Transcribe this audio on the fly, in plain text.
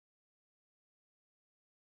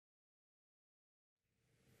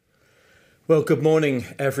Well, good morning,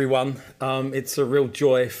 everyone. It's a real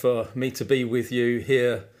joy for me to be with you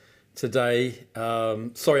here today.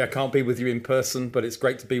 Sorry I can't be with you in person, but it's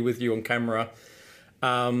great to be with you on camera.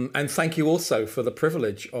 And thank you also for the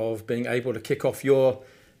privilege of being able to kick off your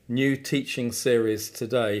new teaching series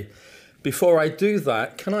today. Before I do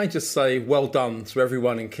that, can I just say well done to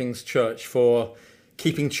everyone in King's Church for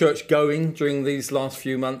keeping church going during these last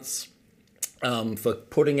few months, for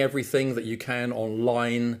putting everything that you can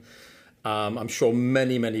online. I'm sure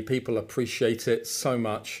many people appreciate it so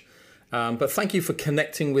much. But thank you for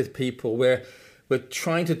connecting with people. We're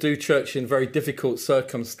trying to do church in very difficult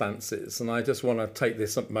circumstances. And I just want to take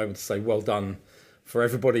this moment to say well done for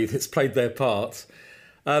everybody that's played their part.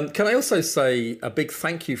 Can I also say a big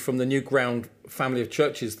thank you from the New Ground family of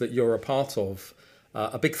churches that you're a part of.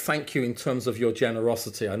 A big thank you in terms of your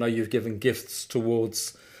generosity. I know you've given gifts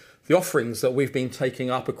towards the offerings that we've been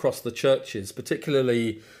taking up across the churches,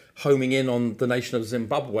 particularly homing in on the nation of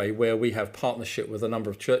Zimbabwe, where we have partnership with a number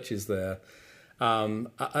of churches there.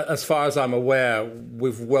 As far as I'm aware,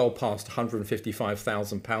 we've well past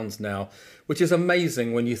 £155,000 now, which is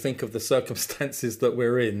amazing when you think of the circumstances that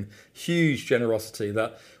we're in. Huge generosity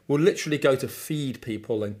that will literally go to feed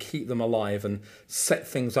people and keep them alive and set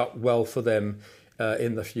things up well for them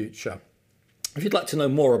in the future. If you'd like to know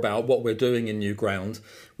more about what we're doing in New Ground,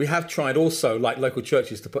 we have tried also, like local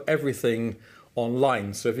churches, to put everything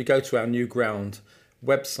online. So if you go to our New Ground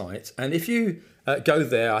website, and if you go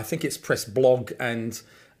there, I think it's press blog, and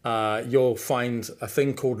you'll find a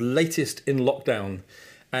thing called Latest in Lockdown.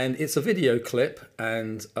 And it's a video clip,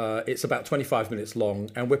 and it's about 25 minutes long,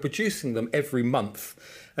 and we're producing them every month.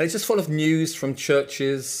 And it's just full of news from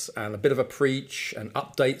churches and a bit of a preach and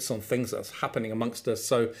updates on things that's happening amongst us.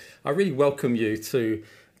 So I really welcome you to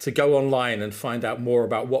go online and find out more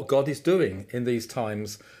about what God is doing in these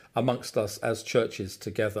times amongst us as churches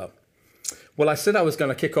together. Well, I said I was going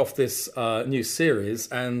to kick off this new series,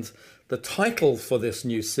 and the title for this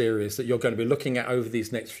new series that you're going to be looking at over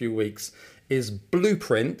these next few weeks is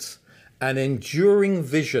Blueprint, an Enduring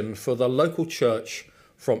Vision for the Local Church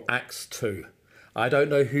from Acts 2. I don't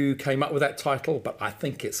know who came up with that title, but I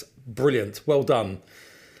think it's brilliant. Well done.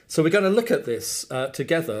 So we're going to look at this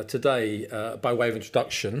together today by way of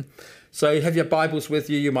introduction. So you have your Bibles with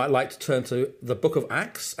you. You might like to turn to the book of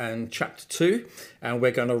Acts and chapter 2, and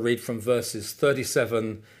we're going to read from verses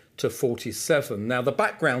 37 to 47. Now, the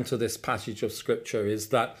background to this passage of scripture is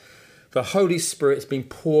that the Holy Spirit's been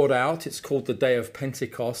poured out. It's called the Day of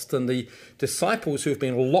Pentecost, and the disciples who've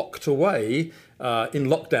been locked away in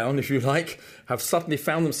lockdown, if you like, have suddenly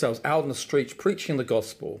found themselves out in the streets preaching the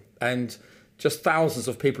gospel, and just thousands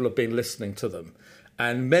of people have been listening to them.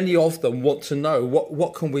 And many of them want to know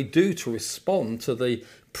what can we do to respond to the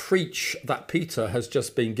preach that Peter has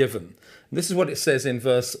just been given. And this is what it says in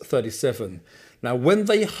verse 37. Now, when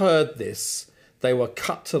they heard this, they were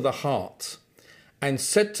cut to the heart and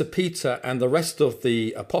said to Peter and the rest of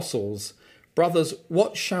the apostles, "Brothers,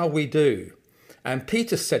 what shall we do?" And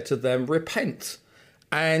Peter said to them, "Repent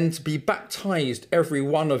and be baptized, every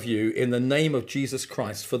one of you, in the name of Jesus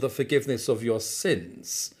Christ for the forgiveness of your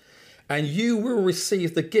sins. And you will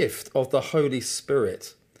receive the gift of the Holy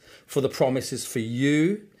Spirit, for the promise is for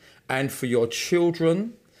you and for your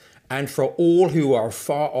children and for all who are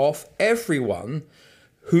far off, everyone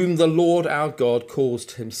whom the Lord our God calls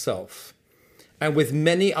to himself." And with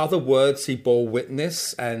many other words he bore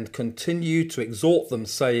witness and continued to exhort them,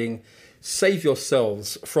 saying, "Save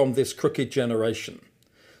yourselves from this crooked generation."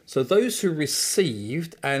 So those who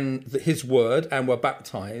received his word and were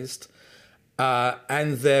baptized,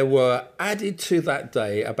 and there were added to that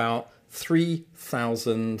day about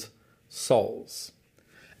 3,000 souls.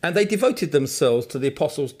 And they devoted themselves to the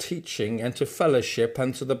apostles' teaching and to fellowship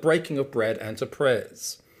and to the breaking of bread and to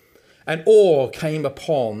prayers. And awe came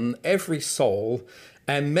upon every soul,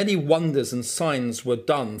 and many wonders and signs were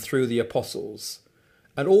done through the apostles.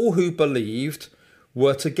 And all who believed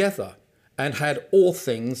were together and had all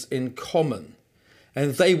things in common.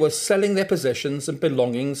 And they were selling their possessions and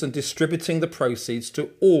belongings and distributing the proceeds to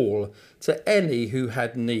any who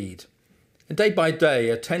had need. And day by day,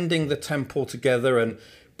 attending the temple together and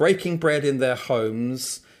breaking bread in their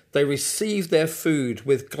homes, they received their food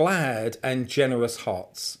with glad and generous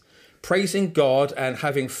hearts, praising God and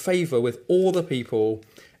having favor with all the people.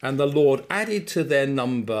 And the Lord added to their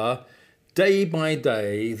number day by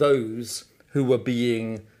day those who were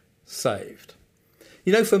being saved.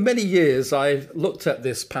 You know, for many years I've looked at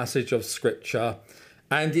this passage of scripture,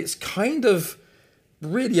 and it's kind of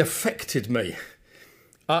really affected me.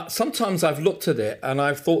 Sometimes I've looked at it and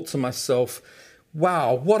I've thought to myself,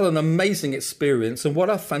 wow, what an amazing experience and what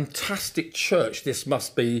a fantastic church this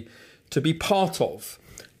must be to be part of.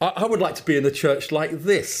 I would like to be in a church like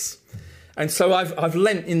this. And so I've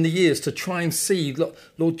lent in the years to try and see,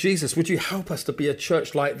 Lord Jesus, would you help us to be a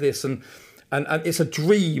church like this? And it's a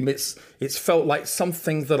dream. It's felt like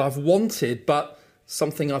something that I've wanted, but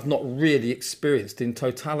something I've not really experienced in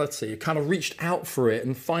totality. I kind of reached out for it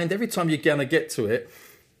and find every time you're going to get to it,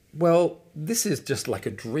 well, this is just like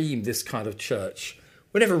a dream, this kind of church.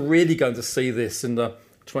 We're never really going to see this in the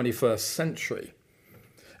 21st century.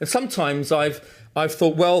 And sometimes I've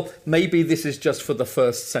thought, well, maybe this is just for the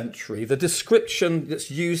first century. The description that's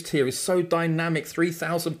used here is so dynamic,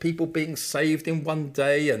 3,000 people being saved in one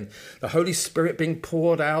day and the Holy Spirit being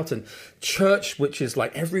poured out, and church, which is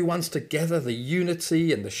like everyone's together, the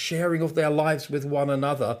unity and the sharing of their lives with one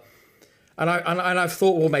another. And I've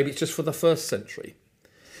thought, well, maybe it's just for the first century.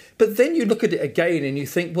 But then you look at it again and you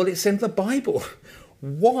think, well, it's in the Bible.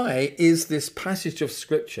 Why is this passage of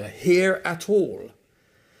Scripture here at all?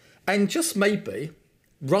 And just maybe,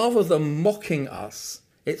 rather than mocking us,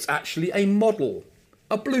 it's actually a model,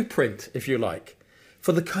 a blueprint, if you like,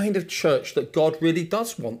 for the kind of church that God really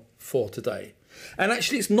does want for today. And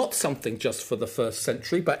actually, it's not something just for the first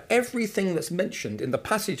century, but everything that's mentioned in the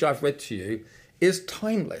passage I've read to you is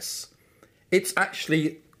timeless. It's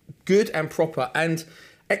actually good and proper and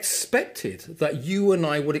expected that you and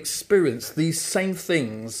I would experience these same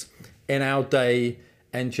things in our day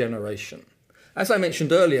and generation. As I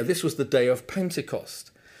mentioned earlier, this was the day of Pentecost.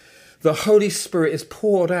 The Holy Spirit is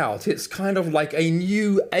poured out. It's kind of like a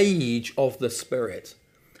new age of the Spirit.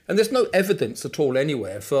 And there's no evidence at all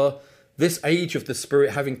anywhere for this age of the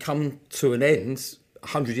Spirit having come to an end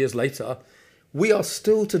 100 years later. We are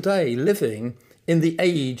still today living in the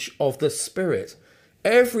age of the Spirit.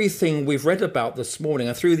 Everything we've read about this morning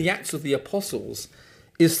and through the Acts of the Apostles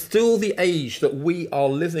is still the age that we are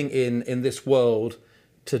living in this world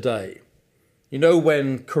today. You know,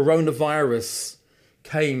 when coronavirus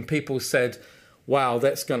came, people said, wow,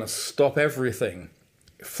 that's going to stop everything.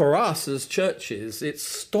 For us as churches, it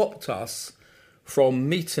stopped us from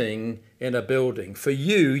meeting in a building. For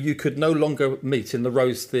you, you could no longer meet in the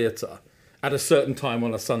Rose Theatre at a certain time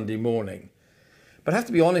on a Sunday morning. But I have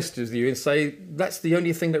to be honest with you and say that's the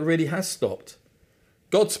only thing that really has stopped.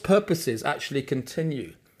 God's purposes actually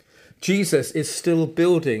continue. Jesus is still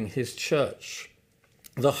building his church.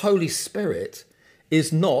 The Holy Spirit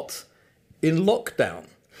is not in lockdown.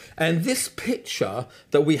 And this picture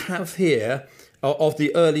that we have here of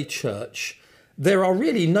the early church, there are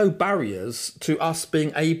really no barriers to us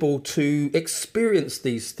being able to experience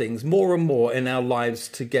these things more and more in our lives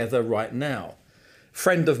together right now. A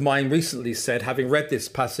friend of mine recently said, having read this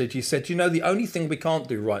passage, he said, you know, the only thing we can't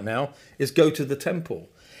do right now is go to the temple.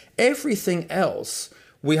 Everything else,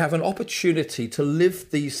 we have an opportunity to live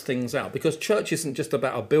these things out, because church isn't just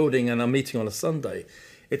about a building and a meeting on a Sunday.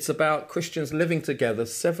 It's about Christians living together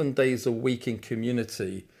 7 days a week in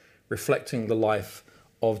community, reflecting the life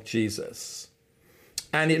of Jesus.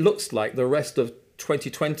 And it looks like the rest of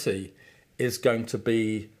 2020 is going to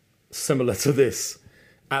be similar to this,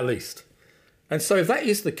 at least. And so if that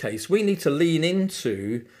is the case, we need to lean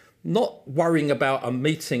into not worrying about a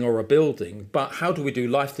meeting or a building, but how do we do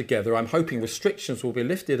life together? I'm hoping restrictions will be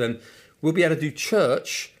lifted and we'll be able to do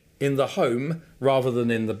church in the home rather than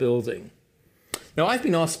in the building. Now, I've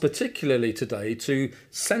been asked particularly today to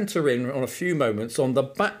centre in on a few moments on the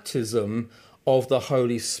baptism of the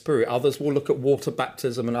Holy Spirit. Others will look at water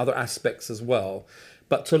baptism and other aspects as well,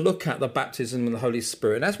 but to look at the baptism of the Holy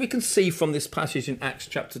Spirit. And as we can see from this passage in Acts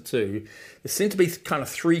chapter 2, there seem to be kind of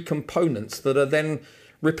three components that are then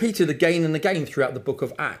repeated again and again throughout the book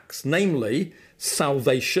of Acts, namely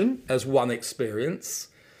salvation as one experience,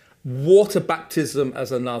 water baptism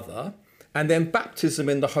as another, and then baptism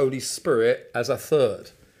in the Holy Spirit as a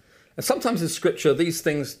third. And sometimes in Scripture, these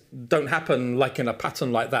things don't happen like in a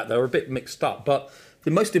pattern like that. They're a bit mixed up. But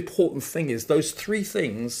the most important thing is those three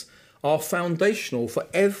things are foundational for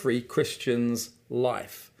every Christian's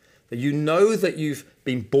life. That you know that you've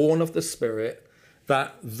been born of the Spirit,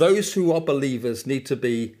 that those who are believers need to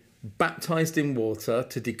be baptized in water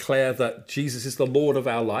to declare that Jesus is the Lord of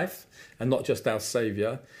our life and not just our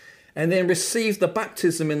Saviour, and then receive the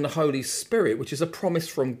baptism in the Holy Spirit, which is a promise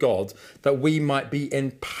from God that we might be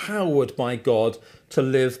empowered by God to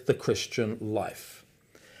live the Christian life.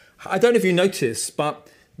 I don't know if you noticed, but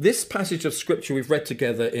this passage of Scripture we've read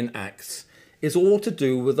together in Acts is all to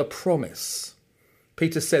do with a promise.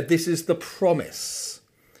 Peter said, this is the promise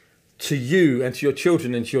to you and to your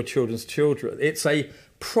children and to your children's children. It's a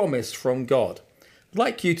promise from God. I'd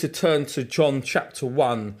like you to turn to John chapter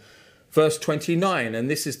 1, verse 29. And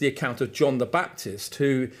this is the account of John the Baptist,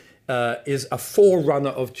 who is a forerunner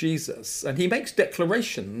of Jesus. And he makes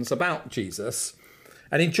declarations about Jesus.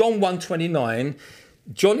 And in John 1:29,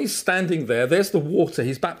 John is standing there. There's the water.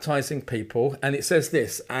 He's baptizing people. And it says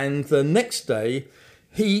this, and the next day,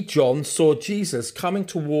 he, John, saw Jesus coming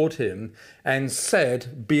toward him and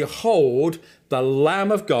said, behold, the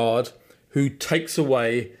Lamb of God who takes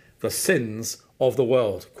away the sins of the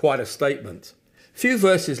world. Quite a statement. A few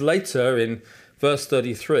verses later, in verse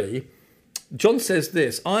 33, John says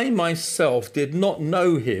this, I myself did not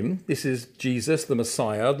know him. This is Jesus, the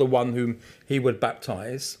Messiah, the one whom he would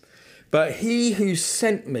baptize. But he who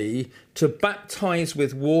sent me to baptize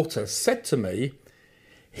with water said to me,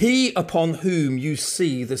 he upon whom you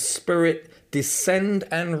see the Spirit descend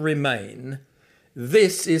and remain,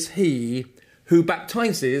 this is he who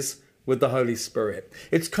baptizes with the Holy Spirit.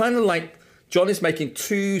 It's kind of like John is making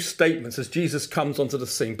two statements as Jesus comes onto the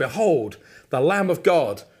scene. Behold, the Lamb of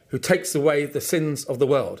God who takes away the sins of the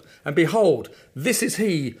world. And behold, this is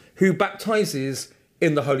he who baptizes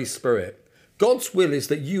in the Holy Spirit. God's will is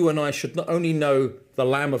that you and I should not only know the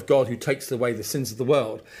Lamb of God who takes away the sins of the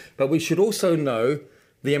world, but we should also know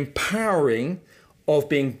the empowering of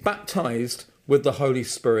being baptized with the Holy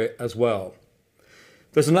Spirit as well.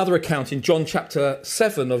 There's another account in John chapter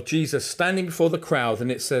 7 of Jesus standing before the crowd,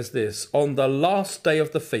 and it says this, on the last day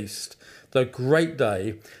of the feast, the great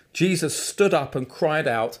day, Jesus stood up and cried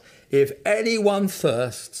out, if anyone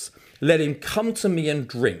thirsts, let him come to me and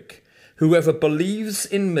drink. Whoever believes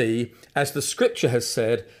in me, as the scripture has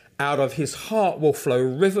said, out of his heart will flow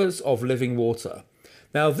rivers of living water.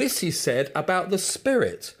 Now this he said about the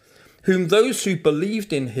Spirit, whom those who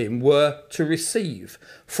believed in him were to receive.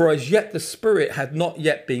 For as yet the Spirit had not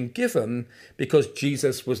yet been given, because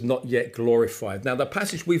Jesus was not yet glorified. Now the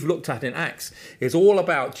passage we've looked at in Acts is all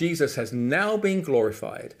about Jesus has now been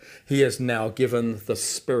glorified. He has now given the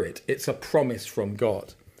Spirit. It's a promise from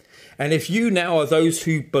God. And if you now are those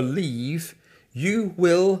who believe, you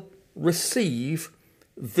will receive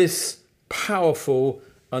this powerful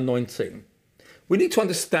anointing. We need to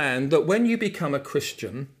understand that when you become a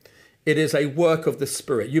Christian, it is a work of the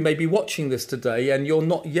Spirit. You may be watching this today and you're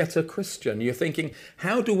not yet a Christian. You're thinking,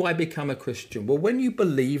 how do I become a Christian? Well, when you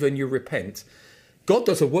believe and you repent, God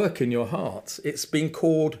does a work in your heart. It's been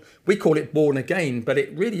called, we call it born again, but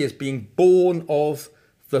it really is being born of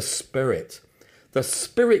the Spirit. The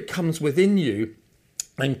Spirit comes within you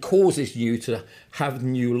and causes you to have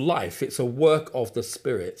new life. It's a work of the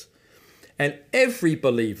Spirit. And every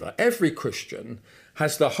believer, every Christian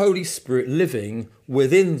has the Holy Spirit living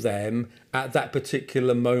within them at that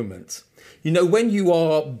particular moment. You know, when you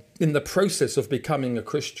are in the process of becoming a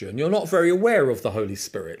Christian, you're not very aware of the Holy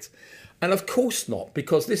Spirit. And of course not,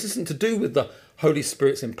 because this isn't to do with the Holy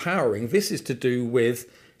Spirit's empowering. This is to do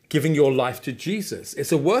with giving your life to Jesus.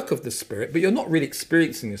 It's a work of the Spirit, but you're not really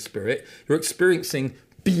experiencing the Spirit. You're experiencing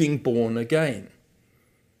being born again.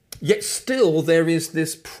 Yet still there is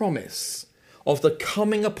this promise of the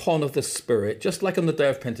coming upon of the Spirit, just like on the day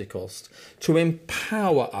of Pentecost, to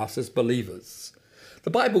empower us as believers.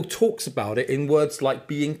 The Bible talks about it in words like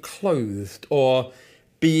being clothed or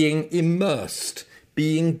being immersed,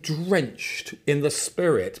 being drenched in the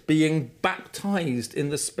Spirit, being baptized in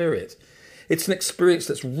the Spirit. It's an experience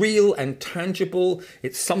that's real and tangible.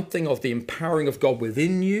 It's something of the empowering of God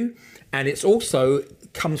within you. And it's also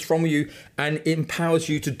comes from you and empowers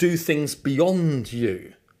you to do things beyond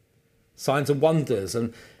you. Signs and wonders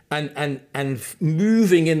and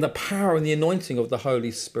moving in the power and the anointing of the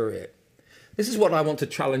Holy Spirit. This is what I want to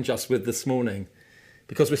challenge us with this morning,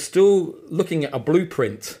 because we're still looking at a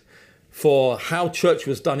blueprint for how church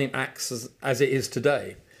was done in Acts as it is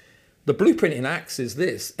today. The blueprint in Acts is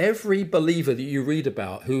this. Every believer that you read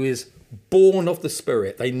about who is born of the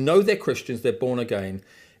Spirit, they know they're Christians, they're born again.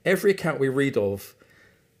 Every account we read of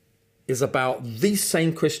is about these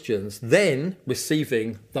same Christians then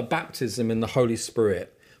receiving the baptism in the Holy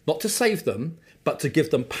Spirit, not to save them, but to give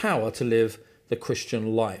them power to live the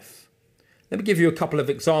Christian life. Let me give you a couple of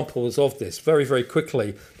examples of this very, very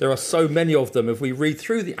quickly. There are so many of them. If we read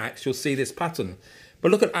through the Acts, you'll see this pattern.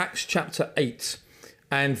 But look at Acts chapter 8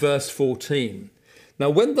 and verse 14. Now,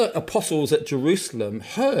 when the apostles at Jerusalem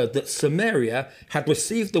heard that Samaria had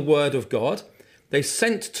received the word of God, they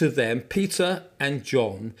sent to them Peter and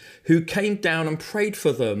John, who came down and prayed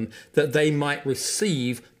for them that they might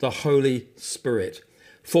receive the Holy Spirit.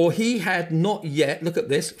 For he had not yet, look at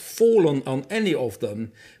this, fallen on any of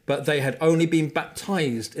them, but they had only been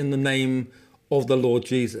baptized in the name of the Lord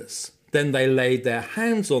Jesus. Then they laid their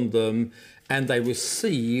hands on them and they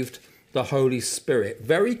received the Holy Spirit.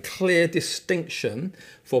 Very clear distinction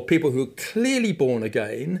for people who are clearly born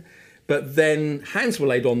again, but then hands were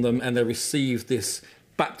laid on them and they received this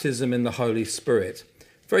baptism in the Holy Spirit.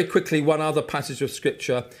 Very quickly, one other passage of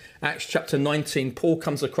scripture, Acts chapter 19, Paul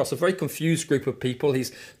comes across a very confused group of people.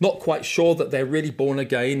 He's not quite sure that they're really born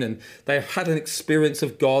again and they've had an experience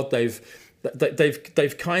of God.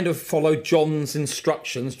 They've kind of followed John's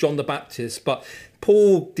instructions, John the Baptist, but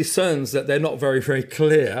Paul discerns that they're not very, very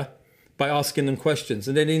clear by asking them questions.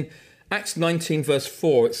 And then in Acts 19 verse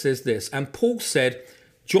 4, it says this, "And Paul said,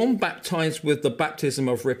 John baptized with the baptism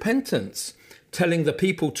of repentance, telling the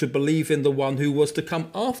people to believe in the one who was to come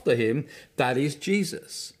after him, that is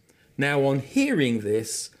Jesus. Now on hearing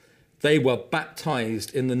this, they were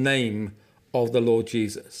baptized in the name of the Lord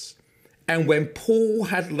Jesus. And when Paul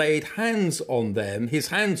had laid his hands on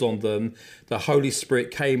them, the Holy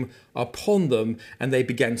Spirit came upon them and they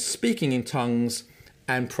began speaking in tongues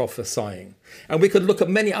and prophesying." And we could look at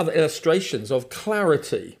many other illustrations of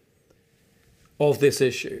clarity of this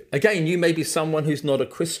issue. Again, you may be someone who's not a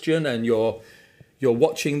Christian and you're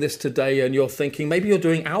watching this today and you're thinking, maybe you're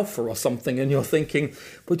doing Alpha or something and you're thinking,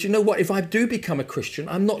 but you know what, if I do become a Christian,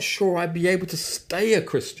 I'm not sure I'd be able to stay a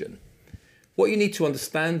Christian. What you need to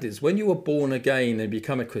understand is when you are born again and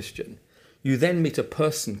become a Christian, you then meet a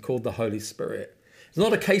person called the Holy Spirit. It's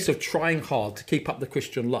not a case of trying hard to keep up the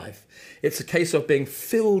Christian life. It's a case of being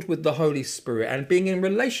filled with the Holy Spirit and being in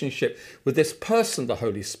relationship with this person, the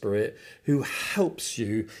Holy Spirit, who helps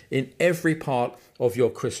you in every part of your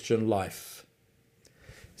Christian life.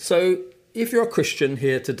 So if you're a Christian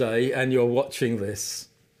here today and you're watching this,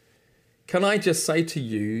 can I just say to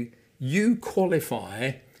you, you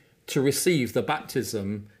qualify to receive the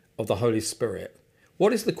baptism of the Holy Spirit.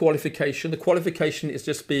 What is the qualification? The qualification is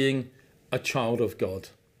just being a child of God.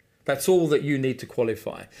 That's all that you need to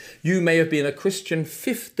qualify. You may have been a Christian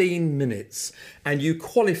 15 minutes and you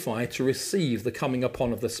qualify to receive the coming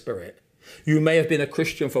upon of the Spirit. You may have been a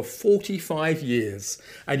Christian for 45 years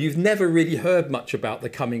and you've never really heard much about the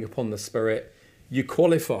coming upon the Spirit. You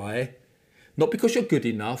qualify not because you're good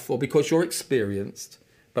enough or because you're experienced,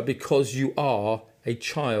 but because you are a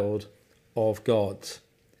child of God.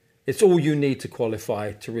 It's all you need to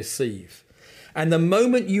qualify to receive. And the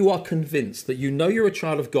moment you are convinced that you know you're a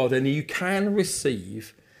child of God and you can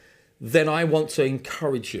receive, then I want to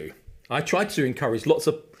encourage you. I try to encourage lots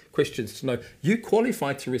of Christians to know you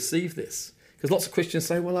qualify to receive this. Because lots of Christians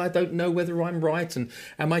say, well, I don't know whether I'm right and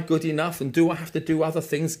am I good enough and do I have to do other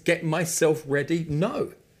things, get myself ready?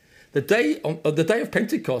 No. The day of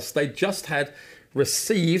Pentecost, they just had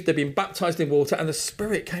received, they've been baptized in water and the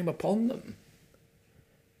Spirit came upon them.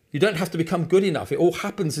 You don't have to become good enough. It all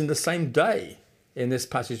happens in the same day in this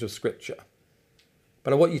passage of scripture.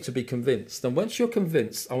 But I want you to be convinced. And once you're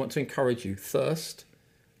convinced, I want to encourage you, thirst,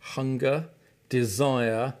 hunger,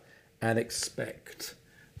 desire, and expect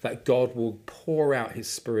that God will pour out his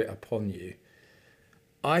Spirit upon you.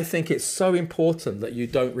 I think it's so important that you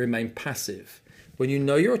don't remain passive. When you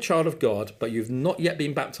know you're a child of God, but you've not yet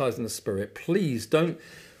been baptized in the Spirit, please don't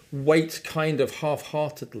wait kind of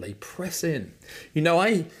half-heartedly. Press in. You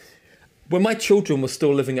know, when my children were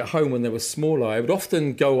still living at home when they were smaller, I would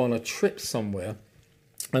often go on a trip somewhere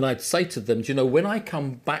and I'd say to them, do you know, when I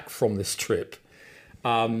come back from this trip,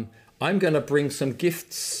 I'm going to bring some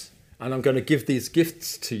gifts and I'm going to give these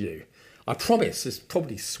gifts to you. I promise, it's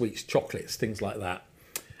probably sweets, chocolates, things like that.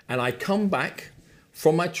 And I come back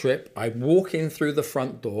from my trip, I walk in through the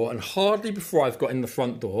front door, and hardly before I've got in the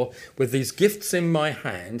front door, with these gifts in my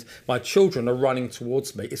hand, my children are running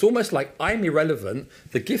towards me. It's almost like I'm irrelevant.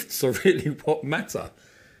 The gifts are really what matter.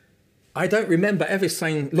 I don't remember ever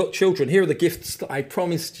saying, look, children, here are the gifts that I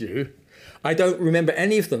promised you. I don't remember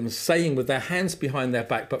any of them saying with their hands behind their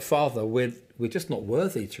back, but Father, we're just not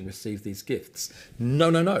worthy to receive these gifts. No,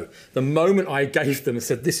 no, no. The moment I gave them and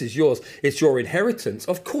said, this is yours, it's your inheritance,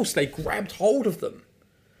 of course they grabbed hold of them.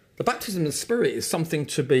 The baptism in the Spirit is something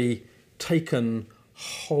to be taken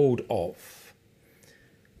hold of.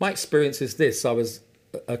 My experience is this. I was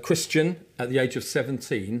a Christian at the age of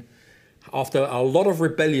 17. After a lot of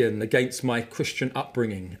rebellion against my Christian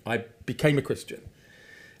upbringing, I became a Christian.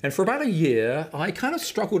 And for about a year, I kind of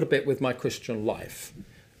struggled a bit with my Christian life.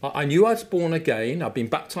 I knew I was born again. I'd been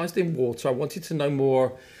baptized in water. I wanted to know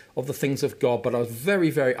more of the things of God, but I was very,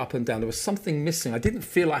 very up and down. There was something missing. I didn't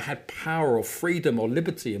feel I had power or freedom or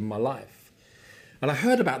liberty in my life. And I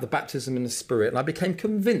heard about the baptism in the Spirit, and I became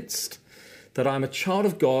convinced that I'm a child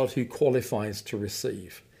of God who qualifies to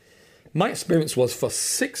receive. My experience was for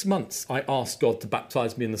 6 months, I asked God to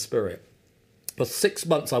baptize me in the Spirit. For 6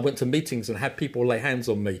 months, I went to meetings and had people lay hands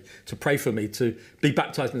on me to pray for me to be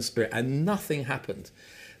baptized in the Spirit, and nothing happened.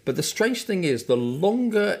 But the strange thing is, the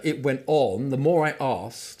longer it went on, the more I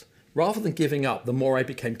asked, rather than giving up, the more I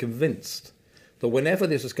became convinced that whenever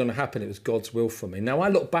this was going to happen, it was God's will for me. Now I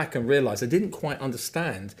look back and realize I didn't quite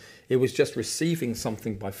understand. It was just receiving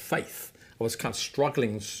something by faith. I was kind of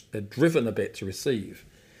struggling, driven a bit to receive.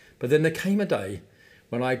 But then there came a day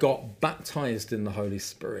when I got baptized in the Holy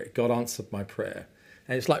Spirit. God answered my prayer.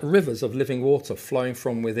 And it's like rivers of living water flowing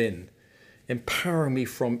from within, empowering me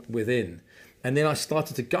from within. And then I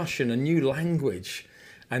started to gush in a new language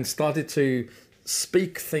and started to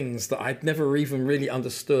speak things that I'd never even really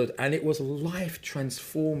understood. And it was life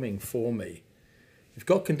transforming for me. If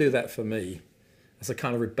God can do that for me as a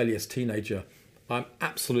kind of rebellious teenager, I'm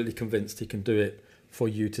absolutely convinced he can do it for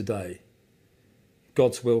you today.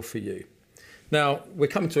 God's will for you. Now, we're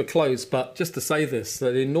coming to a close, but just to say this,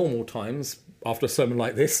 that in normal times, after a sermon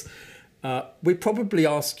like this, we'd probably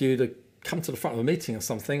ask you to come to the front of a meeting or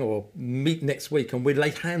something, or meet next week, and we'd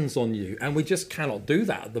lay hands on you. And we just cannot do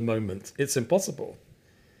that at the moment. It's impossible.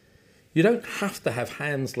 You don't have to have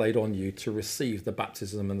hands laid on you to receive the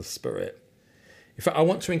baptism in the Spirit. In fact, I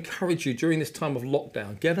want to encourage you during this time of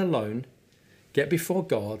lockdown, get alone, get before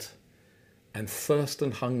God, and thirst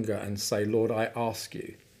and hunger and say, Lord, I ask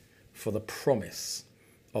you for the promise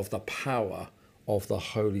of the power of the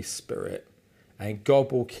Holy Spirit. And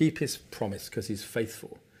God will keep his promise because he's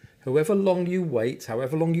faithful. However long you wait,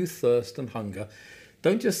 however long you thirst and hunger,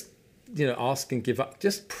 don't just, ask and give up.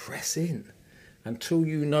 Just press in until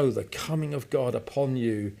you know the coming of God upon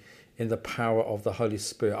you in the power of the Holy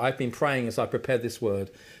Spirit. I've been praying as I prepared this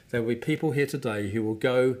word, there will be people here today who will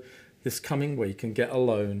go this coming week and get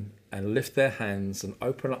alone and lift their hands and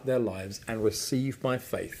open up their lives and receive by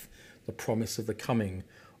faith the promise of the coming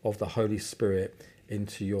of the Holy Spirit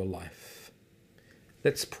into your life.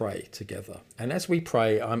 Let's pray together. And as we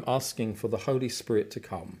pray, I'm asking for the Holy Spirit to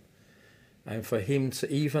come and for him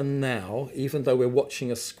to, even now, even though we're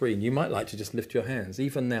watching a screen, you might like to just lift your hands,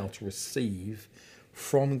 even now, to receive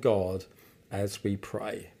from God as we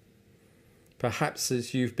pray. Perhaps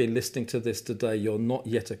as you've been listening to this today, you're not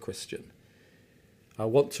yet a Christian. I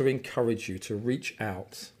want to encourage you to reach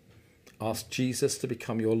out, ask Jesus to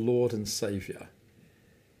become your Lord and Saviour,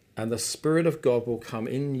 and the Spirit of God will come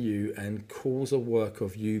in you and cause a work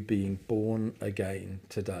of you being born again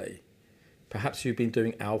today. Perhaps you've been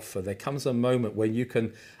doing Alpha. There comes a moment where you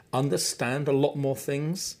can understand a lot more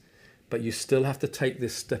things, but you still have to take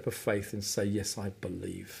this step of faith and say, yes, I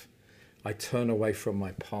believe. I turn away from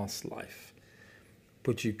my past life.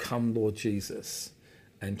 Would you come, Lord Jesus,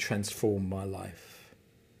 and transform my life?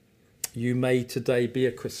 You may today be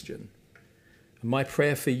a Christian. My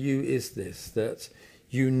prayer for you is this, that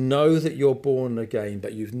you know that you're born again,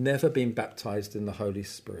 but you've never been baptized in the Holy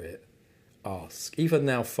Spirit. Ask. Even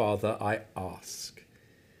now, Father, I ask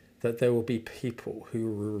that there will be people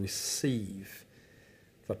who will receive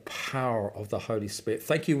the power of the Holy Spirit.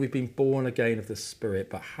 Thank you, we've been born again of the Spirit,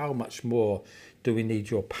 but how much more do we need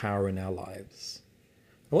your power in our lives?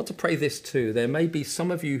 I want to pray this too. There may be some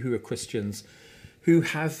of you who are Christians who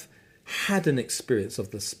have had an experience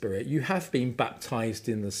of the Spirit. You have been baptized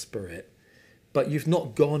in the Spirit, but you've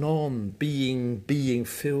not gone on being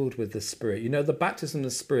filled with the Spirit. The baptism of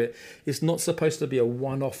the Spirit is not supposed to be a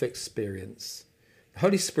one-off experience. The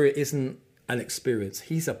Holy Spirit isn't an experience.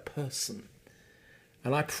 He's a person.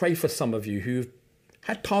 And I pray for some of you who've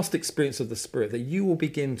had past experience of the Spirit that you will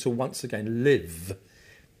begin to once again live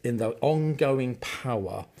in the ongoing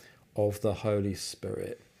power of the Holy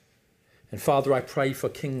Spirit. And Father, I pray for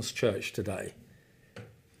King's Church today,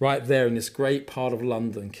 right there in this great part of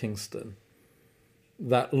London, Kingston,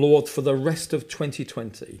 that, Lord, for the rest of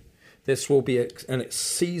 2020, this will be a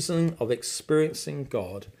season of experiencing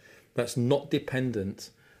God that's not dependent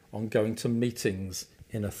on going to meetings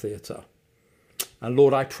in a theatre. And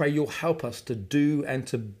Lord, I pray you'll help us to do and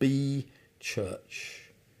to be church.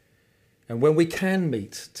 And when we can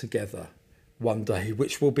meet together one day,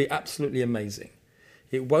 which will be absolutely amazing,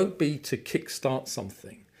 it won't be to kickstart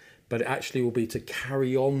something, but it actually will be to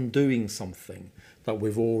carry on doing something that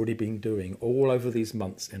we've already been doing all over these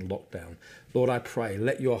months in lockdown. Lord, I pray,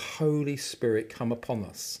 let your Holy Spirit come upon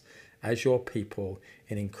us as your people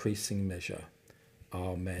in increasing measure.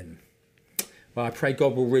 Amen. Well, I pray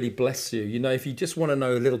God will really bless you. If you just want to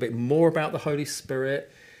know a little bit more about the Holy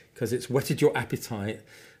Spirit, because it's whetted your appetite,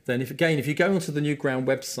 then if you go onto the New Ground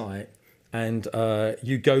website and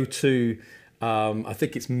you go to, I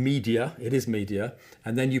think it's media, it is media,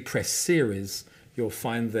 and then you press series, you'll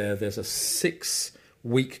find there's a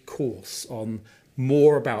 6-week course on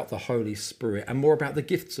more about the Holy Spirit and more about the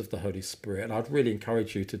gifts of the Holy Spirit. And I'd really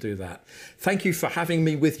encourage you to do that. Thank you for having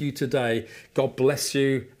me with you today. God bless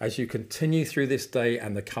you as you continue through this day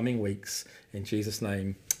and the coming weeks. In Jesus'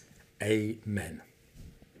 name, amen.